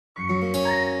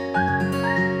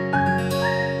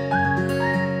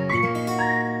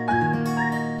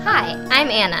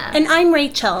Anna. And I'm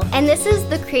Rachel. And this is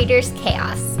The Creator's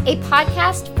Chaos, a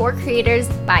podcast for creators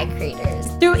by creators.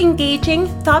 Through engaging,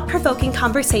 thought-provoking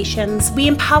conversations, we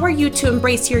empower you to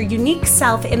embrace your unique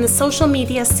self in the social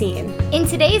media scene. In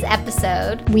today's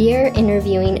episode, we are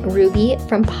interviewing Rubie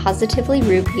from Positively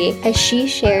Rubie as she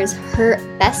shares her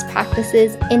best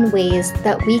practices in ways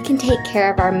that we can take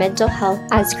care of our mental health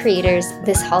as creators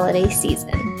this holiday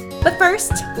season. But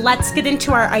first, let's get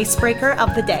into our icebreaker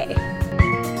of the day.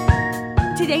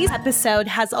 Today's episode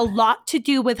has a lot to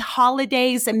do with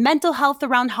holidays and mental health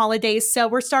around holidays. So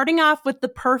we're starting off with the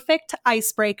perfect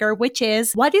icebreaker, which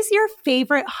is, what is your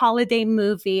favorite holiday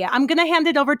movie? I'm going to hand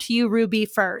it over to you, Rubie,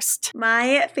 first.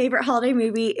 My favorite holiday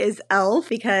movie is Elf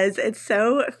because it's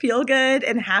so feel good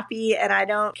and happy, and I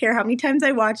don't care how many times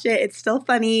I watch it. It's still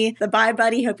funny. The Bye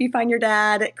Buddy, Hope You Find Your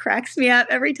Dad, it cracks me up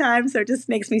every time, so it just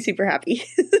makes me super happy.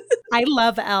 I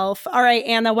love Elf. All right,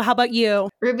 Anna, well, how about you?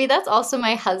 Rubie, that's also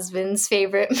my husband's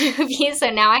favorite movie, so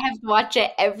now I have to watch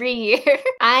it every year.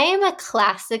 I am a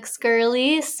classics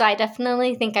girly, so I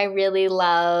definitely think I really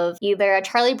love either A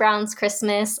Charlie Brown's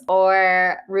Christmas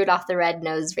or Rudolph the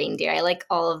Red-Nosed Reindeer. I like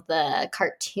all of the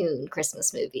cartoon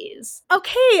Christmas movies.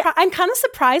 Okay, I'm kind of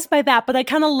surprised by that, but I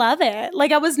kind of love it.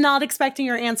 Like, I was not expecting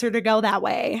your answer to go that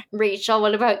way. Rachel,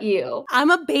 what about you?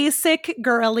 I'm a basic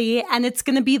girly, and it's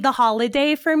going to be the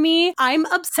holiday for me. I'm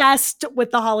obsessed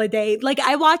with the holiday. Like,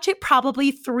 I watch it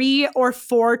probably 3 or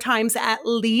 4 times at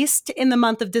least in the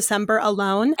month of December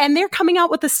alone. And they're coming out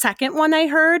with the second one, I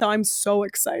heard. I'm so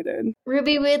excited.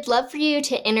 Rubie, we'd love for you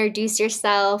to introduce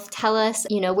yourself. Tell us,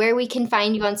 where we can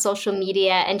find you on social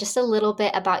media and just a little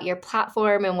bit about your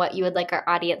platform and what you would like our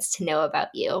audience to know about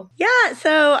you. Yeah,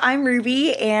 so I'm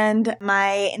Rubie, and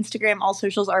my Instagram, all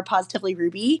socials are Positively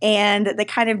Rubie. And the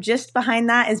kind of gist behind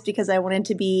that is because I wanted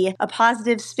to be a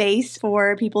positive space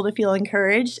for people to feel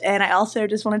encouraged. And I also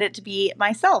just wanted it to be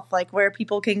myself, like where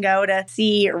people can go to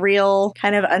see real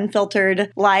kind of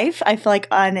unfiltered life. I feel like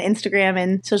on Instagram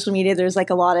and social media, there's like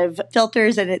a lot of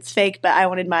filters and it's fake, but I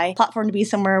wanted my platform to be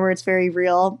somewhere where it's very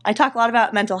real. I talk a lot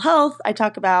about mental health. I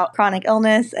talk about chronic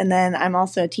illness, and then I'm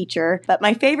also a teacher. But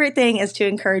my favorite thing is to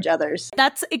encourage others.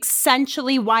 That's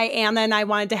essentially why Anna and I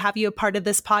wanted to have you a part of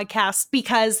this podcast,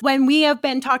 because when we have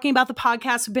been talking about the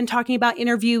podcast, we've been talking about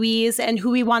interviewees and who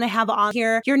we want to have on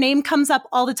here. Your name comes up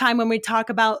all the time when we talk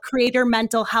about creator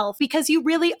mental health, because you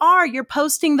really are. You're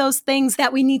posting those things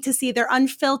that we need to see. They're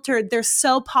unfiltered. They're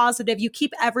so positive. You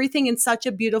keep everything in such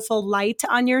a beautiful light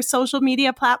on your social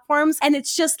media platforms. And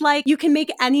it's just like you can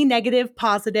make any negative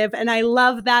positive. And I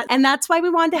love that. And that's why we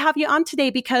wanted to have you on today,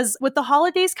 because with the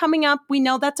holidays coming up, we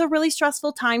know that's a really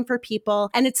stressful time for people.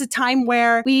 And it's a time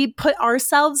where we put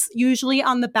ourselves usually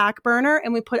on the back burner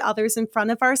and we put others in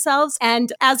front of ourselves.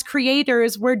 And as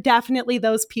creators, we're definitely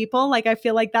those people. Like, I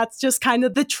feel like that's just kind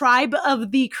of the tribe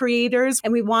of the creators,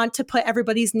 and we want to put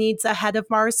everybody's needs ahead of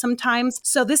ours sometimes.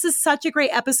 So this is such a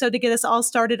great episode to get us all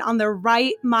started on the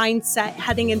right mindset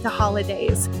heading into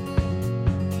holidays.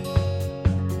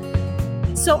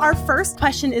 So our first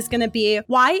question is going to be,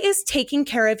 why is taking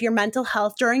care of your mental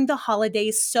health during the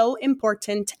holidays so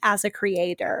important as a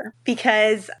creator?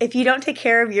 Because if you don't take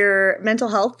care of your mental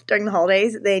health during the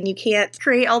holidays, then you can't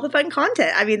create all the fun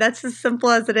content. I mean, that's as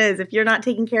simple as it is. If you're not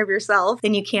taking care of yourself,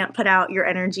 then you can't put out your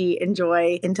energy and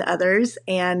joy into others.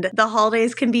 And the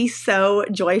holidays can be so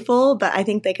joyful, but I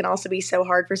think they can also be so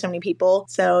hard for so many people.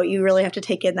 So you really have to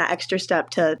take in that extra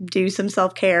step to do some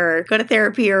self-care or go to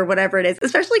therapy or whatever it is,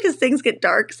 especially because things get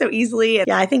dark so easily. And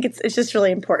yeah, I think it's just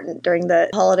really important during the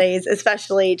holidays,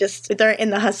 especially just they're in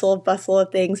the hustle and bustle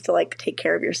of things, to like take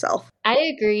care of yourself. I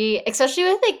agree, especially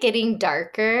with it getting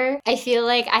darker. I feel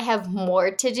like I have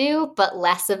more to do, but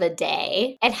less of a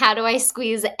day. And how do I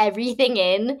squeeze everything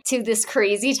in to this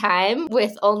crazy time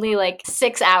with only like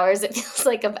 6 hours, it feels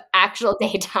like, of actual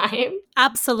daytime?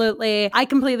 Absolutely. I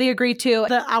completely agree too.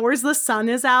 The hours the sun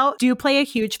is out do play a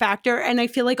huge factor. And I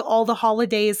feel like all the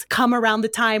holidays come around the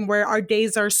time where our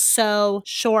days are so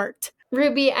short.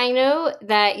 Rubie, I know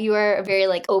that you are a very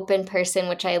open person,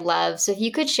 which I love. So if you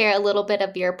could share a little bit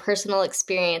of your personal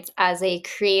experience as a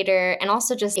creator and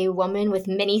also just a woman with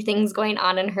many things going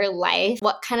on in her life,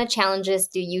 what kind of challenges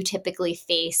do you typically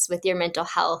face with your mental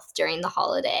health during the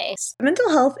holidays? Mental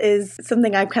health is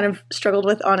something I've kind of struggled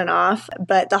with on and off,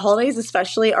 but the holidays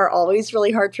especially are always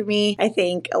really hard for me. I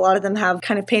think a lot of them have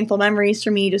kind of painful memories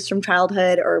for me just from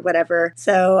childhood or whatever.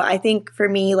 So I think for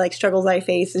me, struggles I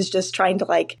face is just trying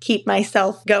to keep my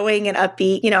myself going and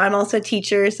upbeat. I'm also a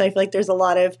teacher, so I feel like there's a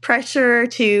lot of pressure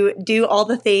to do all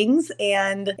the things,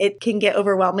 and it can get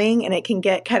overwhelming and it can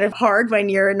get kind of hard when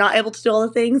you're not able to do all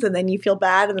the things and then you feel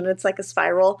bad and then it's like a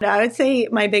spiral. I would say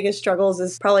my biggest struggles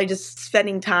is probably just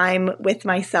spending time with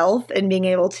myself and being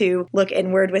able to look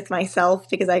inward with myself,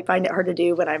 because I find it hard to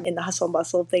do when I'm in the hustle and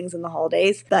bustle of things in the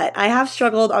holidays. But I have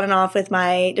struggled on and off with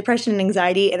my depression and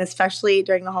anxiety, and especially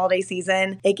during the holiday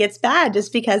season, it gets bad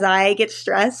just because I get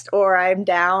stressed or I'm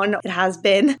down. It has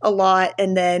been a lot.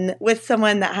 And then with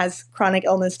someone that has chronic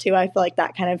illness too, I feel like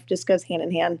that kind of just goes hand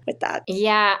in hand with that.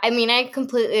 Yeah, I mean, I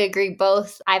completely agree.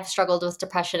 Both, I've struggled with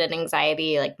depression and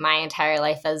anxiety like my entire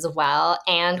life as well,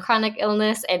 and chronic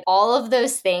illness, and all of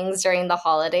those things during the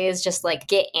holidays just like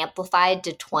get amplified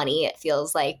to 20, it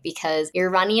feels like, because you're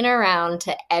running around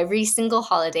to every single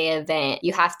holiday event.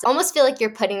 You have to almost feel like you're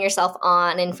putting yourself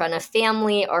on in front of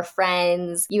family or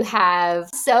friends. You have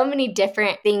so many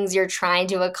different things you're trying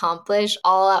to accomplish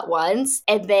all at once,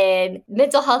 and then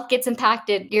mental health gets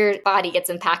impacted, your body gets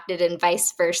impacted, and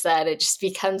vice versa. And it just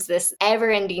becomes this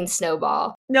ever-ending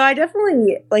snowball. No, I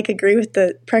definitely agree with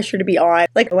the pressure to be on.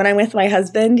 Like when I'm with my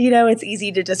husband, it's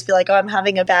easy to just feel like, oh, I'm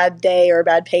having a bad day or a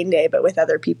bad pain day. But with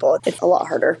other people, it's a lot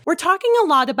harder. We're talking a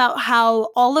lot about how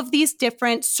all of these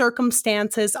different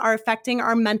circumstances are affecting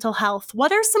our mental health.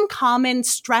 What are some common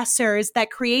stressors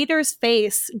that creators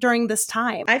face during this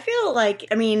time? I feel like,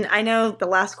 I know the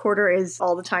last quarter is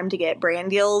all the time to get brand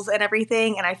deals and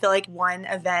everything. And I feel like one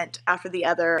event after the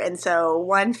other. And so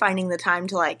one, finding the time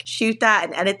to shoot that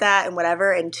and edit that and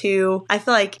whatever. And two, I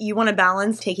feel like you want to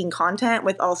balance taking content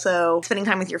with also spending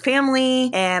time with your family.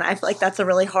 And I feel like that's a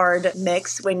really hard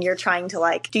mix when you're trying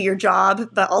to do your job,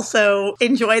 but also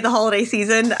enjoy the holiday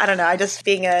season. I don't know.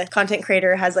 Being a content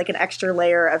creator has an extra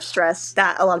layer of stress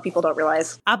that a lot of people don't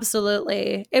realize.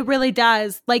 Absolutely. It really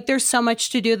does. There's so much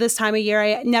to do this time of year.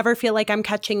 I never feel like I'm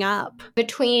catching up.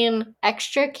 Between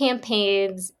extra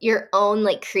campaigns, your own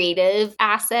creative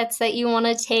assets that you want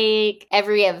to take,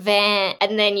 every event,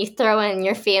 and then you throw in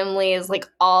your family is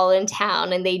all in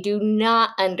town and they do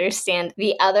not understand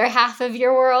the other half of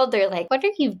your world. They're like, what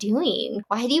are you doing?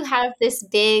 Why do you have this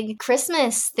big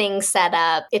Christmas thing set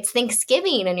up? It's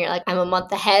Thanksgiving. And you're like, I'm a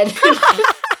month ahead.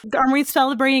 Aren't we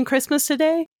celebrating Christmas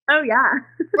today? Oh,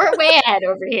 yeah. We're way ahead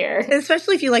over here.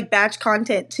 Especially if you batch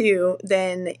content too,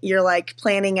 then you're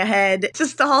planning ahead.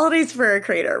 Just the holidays for a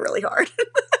creator are really hard.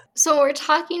 So when we're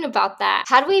talking about that,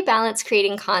 how do we balance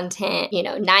creating content,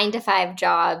 9 to 5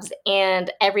 jobs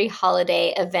and every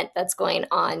holiday event that's going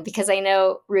on? Because I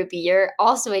know, Rubie, you're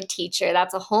also a teacher.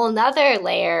 That's a whole nother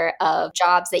layer of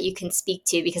jobs that you can speak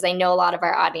to, because I know a lot of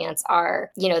our audience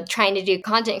are, trying to do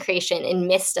content creation in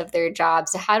midst of their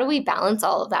jobs. So how do we balance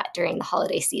all of that during the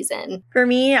holiday season? For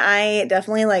me, I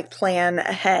definitely plan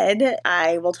ahead.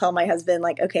 I will tell my husband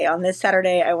okay, on this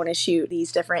Saturday, I want to shoot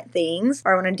these different things,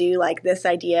 or I want to do this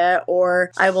idea,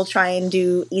 or I will try and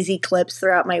do easy clips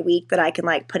throughout my week that I can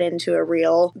put into a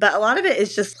reel. But a lot of it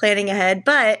is just planning ahead.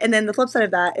 And then the flip side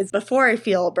of that is before I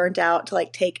feel burnt out to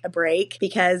take a break,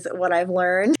 because what I've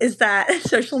learned is that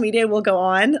social media will go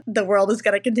on. The world is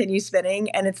going to continue spinning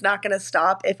and it's not going to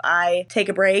stop if I take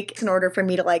a break in order for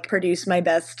me to produce my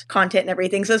best content and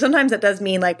everything. So sometimes that does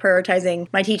mean prioritizing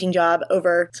my teaching job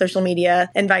over social media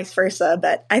and vice versa.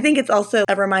 But I think it's also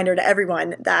a reminder to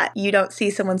everyone that you don't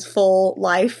see someone's full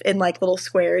life in little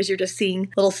squares. You're just seeing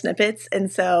little snippets.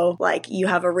 And so you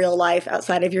have a real life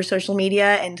outside of your social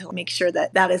media, and to make sure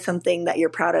that that is something that you're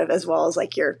proud of, as well as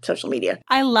your social media.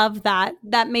 I love that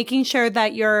making sure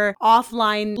that your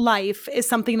offline life is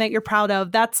something that you're proud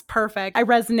of. That's perfect. I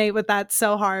resonate with that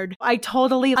so hard. I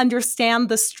totally understand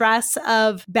the stress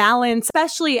of balance,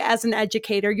 especially as an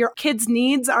educator. Your kids'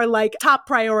 needs are top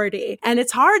priority. And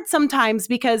it's hard sometimes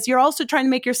because you're also trying to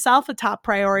make yourself a top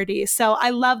priority. So I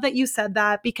love that you said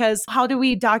that, because how do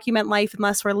we document life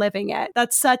unless we're living it?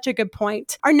 That's such a good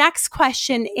point. Our next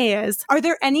question is, are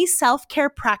there any self-care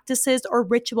practices or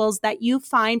rituals that you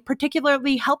find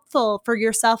particularly helpful for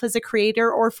yourself as a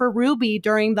creator or for Rubie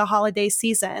during the holiday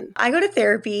season? I go to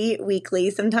therapy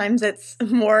weekly. Sometimes it's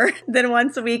more than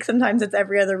once a week. Sometimes it's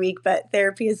every other week, but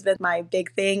therapy has been my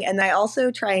big thing. And I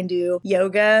also try and do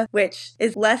yoga, which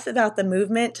is less about the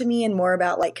movement to me and more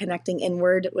about connecting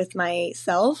inward with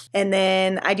myself. And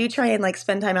then I do try and spend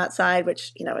spend time outside,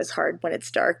 which, is hard when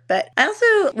it's dark. But I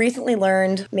also recently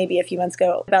learned maybe a few months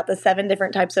ago about the 7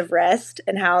 different types of rest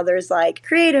and how there's like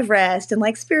creative rest and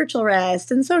like spiritual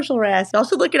rest and social rest.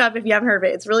 Also look it up if you haven't heard of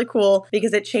it. It's really cool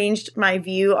because it changed my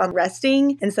view on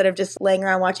resting instead of just laying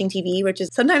around watching TV, which is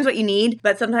sometimes what you need,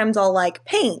 but sometimes I'll like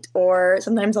paint or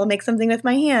sometimes I'll make something with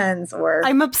my hands or...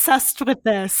 I'm obsessed with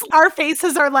this. Our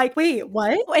faces are like, wait,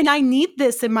 what? And I need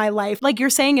this in my life. Like you're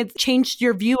saying, it changed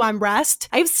your view on rest.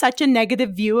 I have such a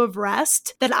negative view of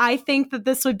rest that I think that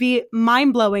this would be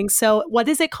mind-blowing. So what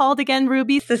is it called again,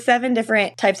 Rubie? It's the 7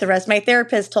 different types of rest. My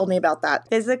therapist told me about that.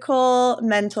 Physical,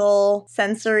 mental,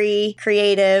 sensory,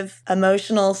 creative,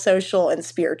 emotional, social, and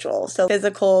spiritual. So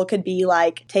physical could be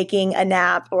like taking a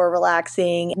nap or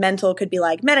relaxing. Mental could be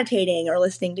like meditating or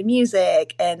listening to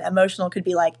music. And emotional could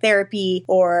be like therapy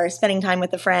or spending time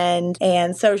with a friend.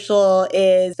 And social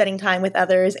is spending time with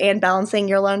others and balancing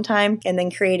your alone time. And then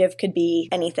creative could be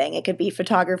anything. It could be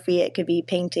photography. It could be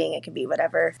painting. It could be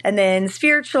whatever. And then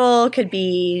spiritual could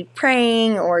be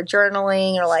praying or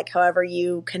journaling or like however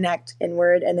you connect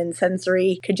inward. And then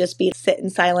sensory could just be sit in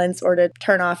silence or to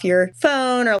turn off your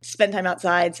phone or spend time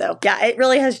outside. So yeah, it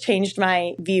really has changed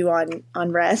my view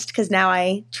on rest because now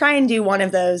I try and do one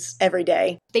of those every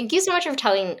day. Thank you so much for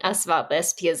telling us about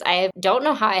this because I don't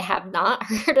know how I have not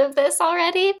heard of this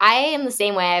already. I am the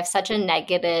same way. I have such a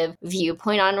negative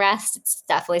viewpoint on rest. It's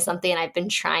definitely something I've been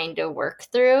trying to work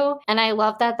through. And I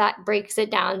love that that breaks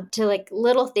it down to like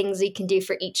little things we can do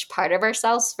for each part of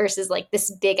ourselves versus like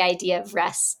this big idea of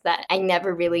rest that I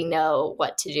never really know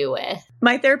what to do with.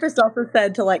 My therapist also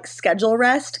said to like schedule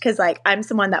rest because like I'm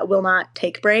someone that will not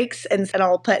take breaks and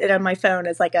I'll put it on my phone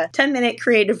as like a 10-minute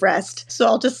creative rest. So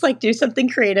I'll just like do something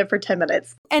creative for 10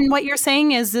 minutes. And what you're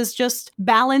saying is just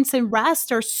balance and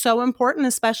rest are so important,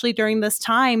 especially during this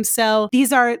time. So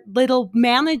these are little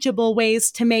manageable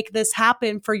ways to make this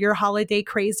happen for your holiday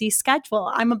crazy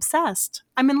schedule. I'm obsessed.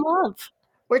 I'm in love.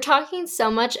 We're talking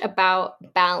so much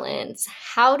about balance.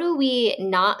 How do we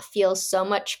not feel so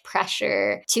much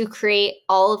pressure to create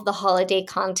all of the holiday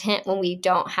content when we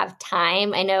don't have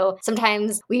time? I know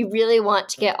sometimes we really want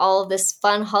to get all of this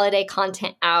fun holiday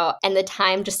content out and the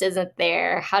time just isn't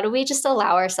there. How do we just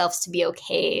allow ourselves to be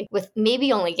okay with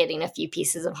maybe only getting a few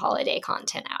pieces of holiday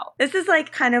content out? This is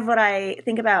like kind of what I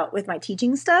think about with my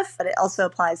teaching stuff, but it also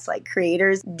applies to like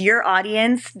creators. Your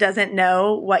audience doesn't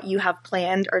know what you have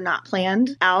planned or not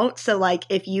planned out. So like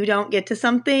if you don't get to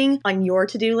something on your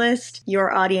to-do list,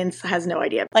 your audience has no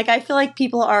idea. Like I feel like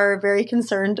people are very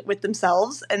concerned with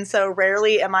themselves. And so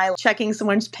rarely am I checking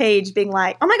someone's page being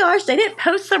like, oh my gosh, they didn't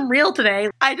post some reel today.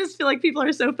 I just feel like people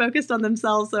are so focused on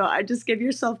themselves. So I just give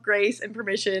yourself grace and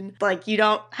permission. Like you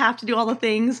don't have to do all the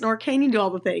things, nor can you do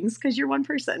all the things because you're one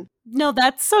person. No,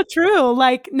 that's so true.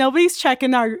 Like nobody's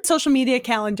checking our social media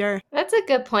calendar. That's a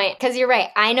good point because you're right.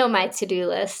 I know my to-do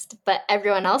list, but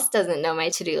everyone else doesn't know my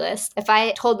to-do list. If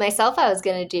I told myself I was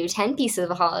going to do 10 pieces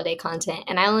of holiday content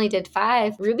and I only did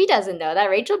 5, Rubie doesn't know that.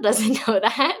 Rachel doesn't know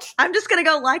that. I'm just going to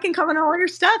go like and comment on all your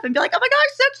stuff and be like, oh my gosh,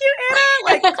 so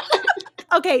cute, Anna.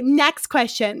 Like, okay, next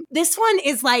question. This one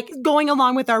is like going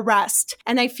along with our rest.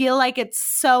 And I feel like it's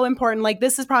so important. Like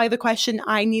this is probably the question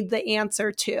I need the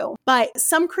answer to. But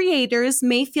some creators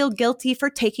may feel guilty for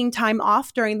taking time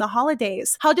off during the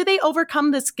holidays. How do they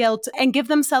overcome this guilt and give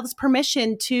themselves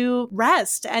permission to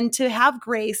rest and to have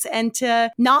grace and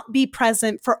to not be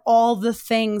present for all the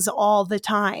things all the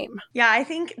time? Yeah, I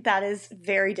think that is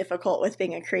very difficult with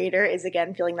being a creator is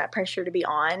again, feeling that pressure to be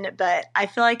on. But I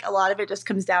feel like a lot of it just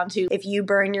comes down to if you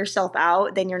burn yourself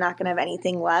out, then you're not going to have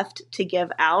anything left to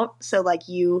give out. So like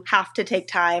you have to take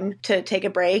time to take a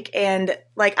break. And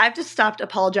like I've just stopped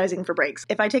apologizing for breaks.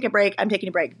 If I take a break, I'm taking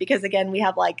a break because again, we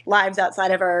have like lives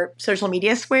outside of our social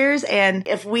media squares. And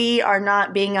if we are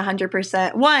not being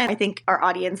 100%, one, I think our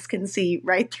audience can see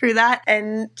right through that.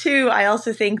 And 2, I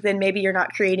also think then maybe you're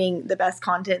not creating the best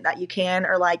content that you can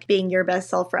or like being your best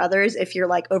self for others if you're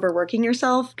like overworking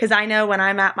yourself. Because I know when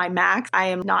I'm at my max, I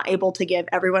am not able to give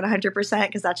everyone 100%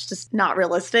 because that's just not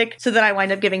realistic. So then I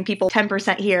wind up giving people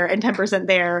 10% here and 10%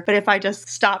 there. But if I just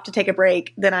stop to take a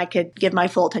break, then I could give my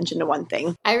full attention to one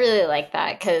thing. I really like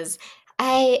that because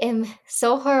I am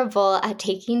so horrible at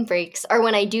taking breaks. Or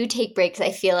when I do take breaks,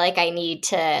 I feel like I need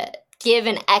to give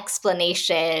an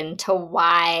explanation to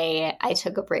why I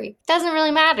took a break. Doesn't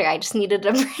really matter. I just needed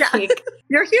a break. Yeah.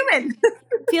 You're human.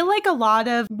 feel like a lot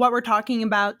of what we're talking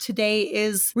about today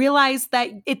is realize that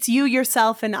it's you,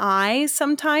 yourself, and I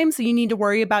sometimes. You need to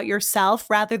worry about yourself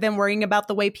rather than worrying about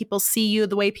the way people see you,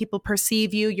 the way people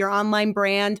perceive you, your online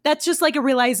brand. That's just like a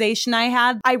realization I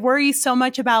had. I worry so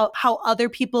much about how other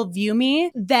people view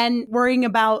me than worrying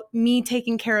about me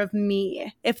taking care of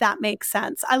me, if that makes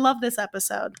sense. I love this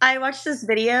episode. I watched this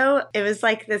video. It was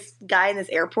like this guy in this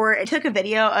airport. It took a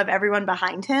video of everyone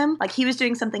behind him. Like he was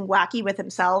doing something wacky with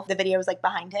himself. The video was like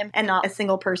behind him and not a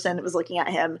single person was looking at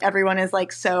him. Everyone is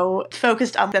like so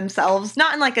focused on themselves,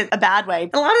 not in like a bad way.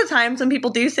 A lot of times when people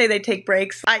do say they take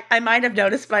breaks, I might have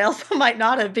noticed, but I also might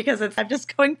not have because I'm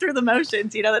just going through the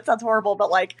motions. You know, that sounds horrible, but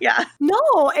like, yeah.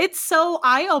 No, it's so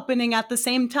eye-opening at the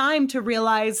same time to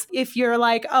realize if you're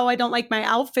like, oh, I don't like my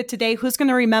outfit today, who's going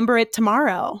to remember it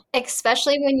tomorrow?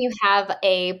 Especially when you have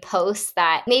a post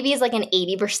that maybe is like an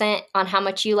 80% on how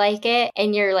much you like it,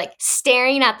 and you're like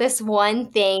staring at this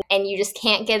one thing and you just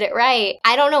can't get it right.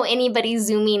 I don't know anybody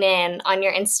zooming in on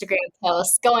your Instagram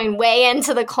posts, going way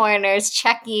into the corners,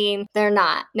 checking. They're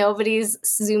not. Nobody's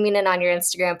zooming in on your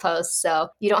Instagram posts, so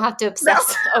you don't have to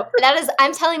obsess. No.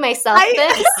 I'm telling myself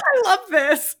this. I love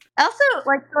this. Also,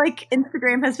 like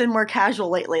Instagram has been more casual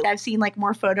lately. I've seen like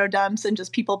more photo dumps and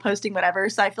just people posting whatever.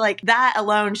 So I feel like that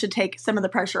alone should take some of the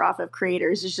pressure off of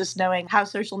creators, is just knowing how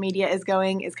social media is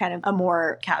going is kind of a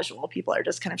more casual. People are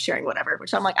just kind of sharing whatever,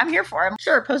 which I'm like, I'm here for. I'm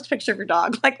sure, post a picture of your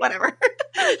dog, like whatever.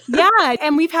 Yeah.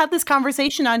 And we've had this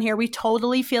conversation on here. We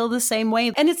totally feel the same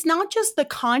way. And it's not just the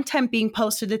content being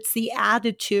posted, it's the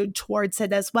attitude towards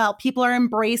it as well. People are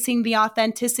embracing the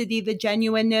authenticity, the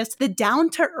genuineness, the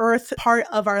down-to-earth part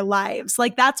of our lives.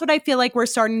 Like that's what I feel like we're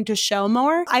starting to show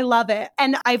more. I love it.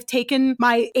 And I've taken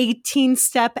my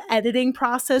 18-step editing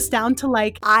process down to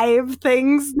like 5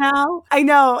 things now. I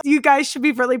know you guys should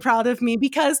be really proud of me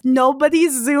because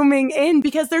nobody's zooming in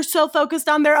because they're so focused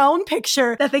on their own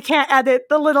picture that they can't edit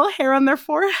the little hair on their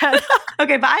forehead.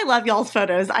 Okay, but I love y'all's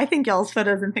photos. I think y'all's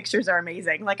photos and pictures are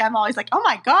amazing. Like I'm always like, oh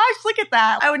my gosh, look at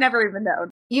that. I would never even know.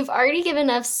 You've already given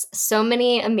us so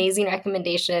many amazing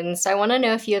recommendations. So I want to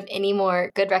know if you have any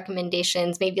more good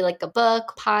recommendations, maybe like a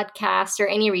book, podcast, or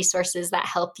any resources that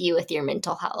help you with your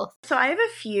mental health. So I have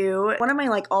a few. One of my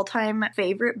like all-time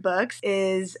favorite books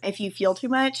is If You Feel Too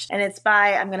Much, and it's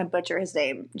by, I'm going to butcher his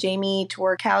name, Jamie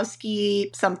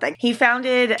Tworkowski something. He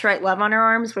founded To Write Love on Her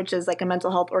Arms, which is like a mental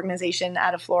health organization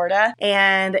out of Florida.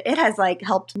 And it has like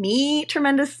helped me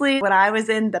tremendously when I was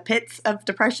in the pits of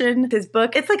depression. His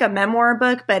book, it's like a memoir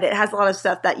book, but it has a lot of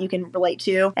stuff that you can relate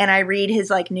to. And I read his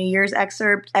like New Year's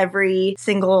excerpt every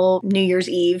single New Year's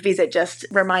Eve because it just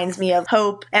reminds me of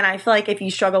hope. And I feel like if you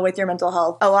struggle with your mental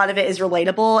health, a lot of it is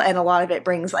relatable and a lot of it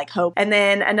brings like hope. And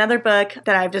then another book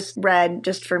that I've just read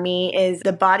just for me is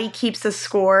The Body Keeps a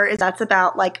Score. That's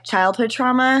about like childhood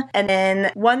trauma. And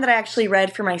then one that I actually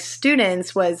read for my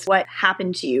students was What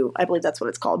Happened to You. I believe that's what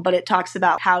it's called, but it talks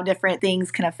about how different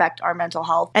things can affect our mental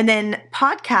health. And then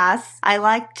podcasts, I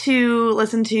like to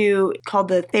listen to called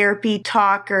the Therapy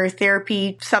Talk or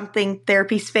Therapy something,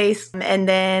 Therapy Space. And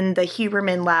then the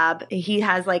Huberman Lab. He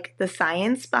has like the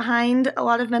science behind a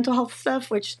lot of mental health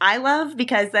stuff, which I love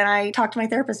because then I talk to my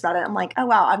therapist about it. I'm like, oh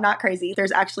wow, I'm not crazy.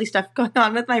 There's actually stuff going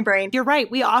on with my brain. You're right.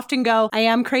 We often go, I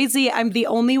am crazy. I'm the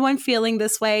only one feeling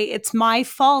this way. It's my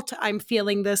fault I'm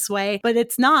feeling this way, but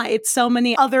it's not. It's so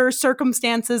many other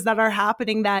circumstances that are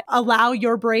happening that allow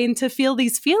your brain to feel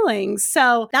these feelings.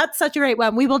 So that's such a great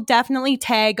one. We will definitely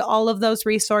tag all of those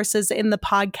resources in the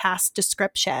podcast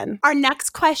description. Our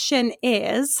next question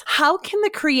is, how can the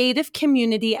creative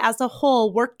community as a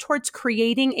whole work towards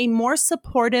creating a more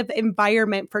supportive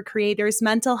environment for creators'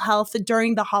 mental health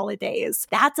during the holidays?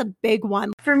 That's a big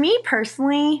one. For me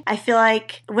personally, I feel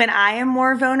like when I am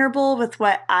more vulnerable with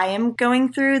what I am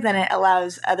going through, then it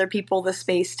allows other people the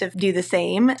space to do the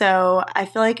same. So I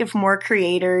feel like if more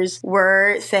creators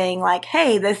were saying like,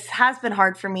 hey, this has been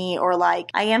hard for me, or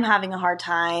like, I am having a hard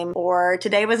time, or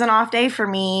today was an off day for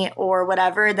me, or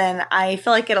whatever, then I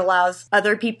feel like it allows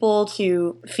other people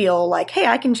to feel like, hey,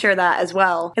 I can share that as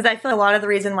well. Because I feel a lot of the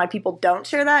reason why people don't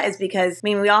share that is because, I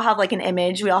mean, we all have like an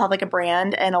image, we all have like a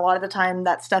brand, and a lot of the time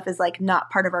that stuff is like not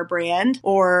part of our brand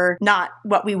or not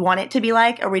what we want it to be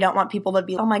like, or we don't want people to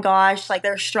be, oh my gosh, like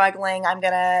they're struggling, I'm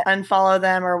gonna unfollow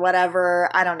them or whatever.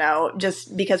 I don't know,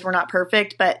 just because we're not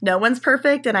perfect, but no one's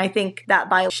perfect. And I think that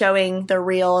by showing the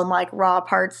real and like raw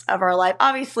parts of our our life.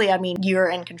 Obviously, I mean, you're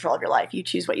in control of your life. You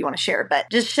choose what you want to share, but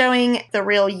just showing the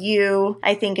real you,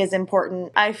 I think, is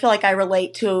important. I feel like I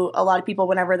relate to a lot of people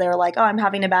whenever they're like, oh, I'm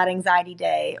having a bad anxiety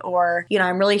day, or,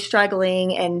 I'm really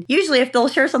struggling. And usually if they'll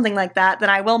share something like that, then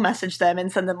I will message them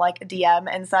and send them like a DM.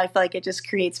 And so I feel like it just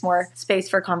creates more space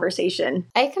for conversation.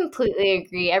 I completely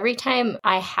agree. Every time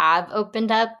I have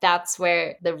opened up, that's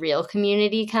where the real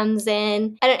community comes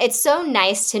in. And it's so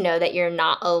nice to know that you're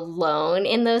not alone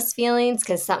in those feelings,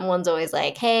 because someone's always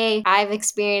like, hey, I've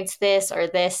experienced this, or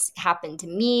this happened to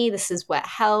me. This is what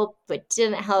helped, what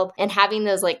didn't help. And having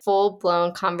those like full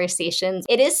blown conversations,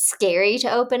 it is scary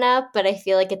to open up, but I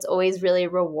feel like it's always really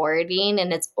rewarding.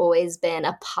 And it's always been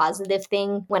a positive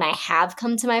thing when I have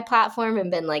come to my platform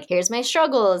and been like, here's my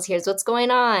struggles, here's what's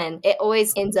going on. It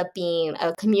always ends up being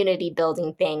a community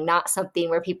building thing, not something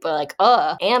where people are like,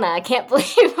 oh, Anna, I can't believe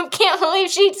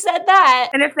she said that.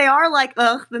 And if they are like,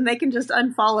 ugh, then they can just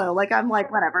unfollow. Like, I'm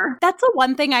like, whatever. That's the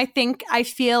one thing I think I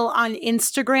feel on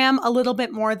Instagram a little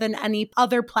bit more than any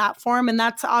other platform. And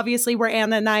that's obviously where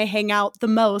Anna and I hang out the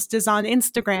most, is on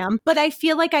Instagram. But I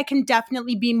feel like I can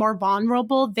definitely be more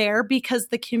vulnerable there because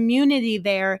the community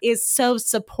there is so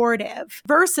supportive.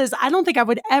 Versus, I don't think I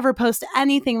would ever post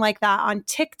anything like that on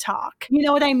TikTok. You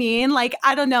know what I mean? Like,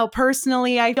 I don't know.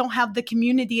 Personally, I don't have the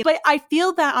community, but I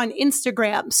feel that on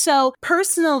Instagram. So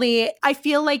personally, I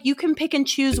feel like you can pick and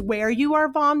choose where you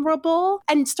are vulnerable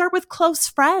and start with close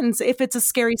friends if it's a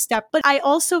scary step. But I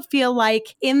also feel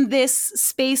like in this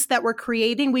space that we're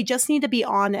creating, we just need to be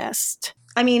honest.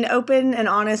 I mean, open and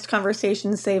honest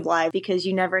conversations save lives, because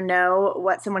you never know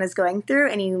what someone is going through.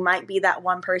 And you might be that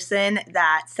one person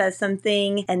that says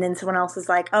something and then someone else is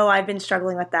like, oh, I've been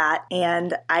struggling with that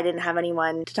and I didn't have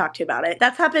anyone to talk to about it.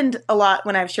 That's happened a lot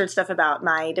when I've shared stuff about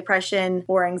my depression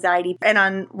or anxiety. And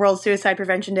on World Suicide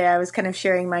Prevention Day, I was kind of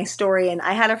sharing my story, and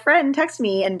I had a friend text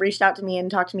me and reached out to me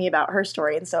and talked to me about her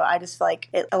story. And so I just feel like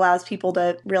it allows people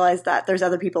to realize that there's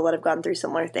other people that have gone through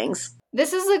similar things.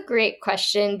 This is a great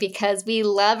question because we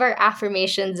love our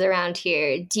affirmations around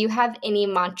here. Do you have any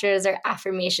mantras or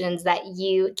affirmations that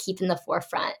you keep in the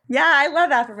forefront? Yeah, I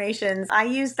love affirmations. I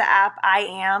use the app I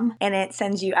Am, and it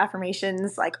sends you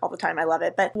affirmations like all the time. I love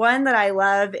it. But one that I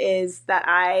love is that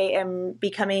I am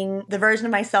becoming the version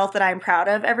of myself that I'm proud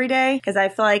of every day, because I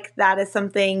feel like that is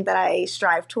something that I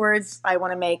strive towards. I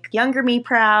want to make younger me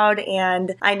proud,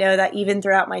 and I know that even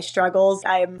throughout my struggles,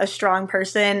 I'm a strong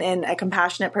person and a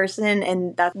compassionate person,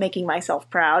 and that's making myself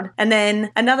proud. And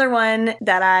then another one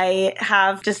that I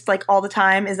have just like all the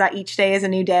time is that each day is a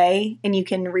new day and you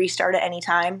can restart at any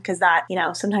time, because that,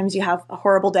 sometimes you have a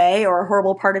horrible day or a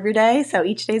horrible part of your day. So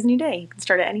each day is a new day. You can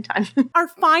start at any time. Our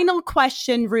final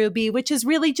question, Rubie, which is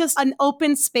really just an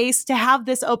open space to have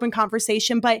this open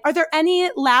conversation. But are there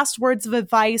any last words of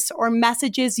advice or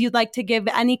messages you'd like to give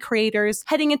any creators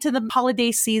heading into the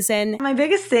holiday season? My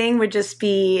biggest thing would just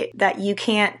be that you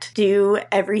can't do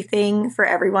everything for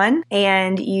everyone,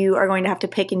 and you are going to have to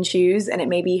pick and choose, and it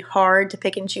may be hard to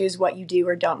pick and choose what you do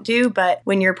or don't do, but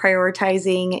when you're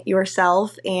prioritizing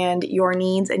yourself and your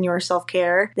needs and your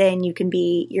self-care, then you can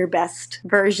be your best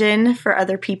version for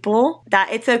other people.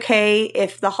 That it's okay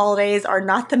if the holidays are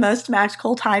not the most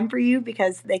magical time for you,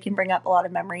 because they can bring up a lot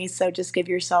of memories. So just give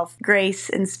yourself grace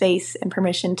and space and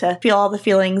permission to feel all the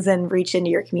feelings and reach into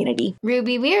your community.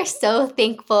 Rubie, we are so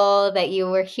thankful that you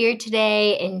were here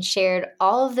today and shared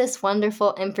all of this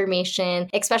wonderful information,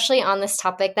 especially on this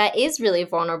topic that is really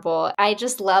vulnerable. I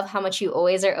just love how much you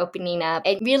always are opening up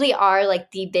and really are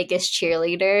like the biggest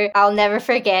cheerleader. I'll never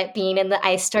forget being in the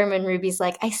ice storm and Rubie's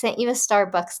like, I sent you a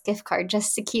Starbucks gift card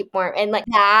just to keep warm. And like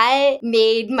that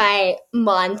made my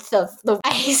month of the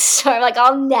ice storm. Like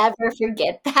I'll never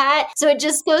forget that. So it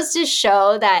just goes to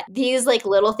show that these like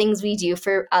little things we do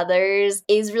for others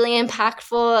is really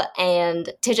impactful,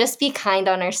 and to just be kind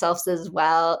on ourselves as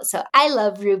well. So I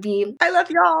love Rubie. I love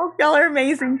y'all. Y'all are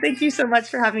amazing. Thank you so much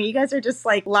for having me. You guys are just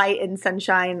like light and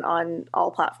sunshine on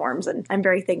all platforms, and I'm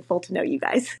very thankful to know you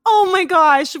guys. Oh my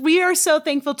gosh, we are so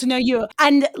thankful to know you.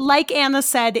 And like Anna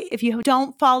said, if you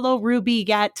don't follow Rubie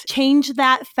yet, change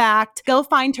that fact. Go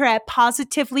find her at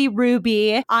Positively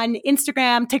Rubie on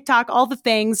Instagram, TikTok, all the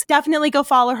things. Definitely go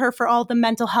follow her for all the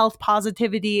mental health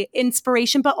positivity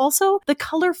inspiration, but also the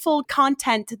colorful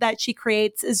content that she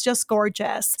creates is just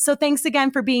gorgeous. So thanks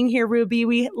again for being here, Rubie.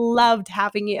 We loved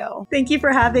having you. Thank you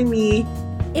for having me.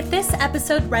 If this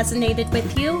episode resonated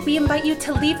with you, we invite you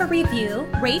to leave a review,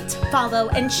 rate, follow,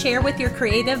 and share with your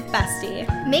creative bestie.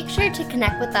 Make sure to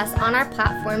connect with us on our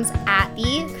platforms at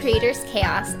The Creators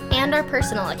Chaos and our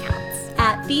personal accounts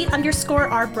at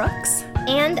 @the_rbrooks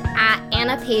and at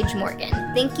Anna Paige Morgan.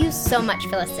 Thank you so much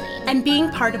for listening and being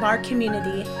part of our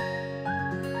community.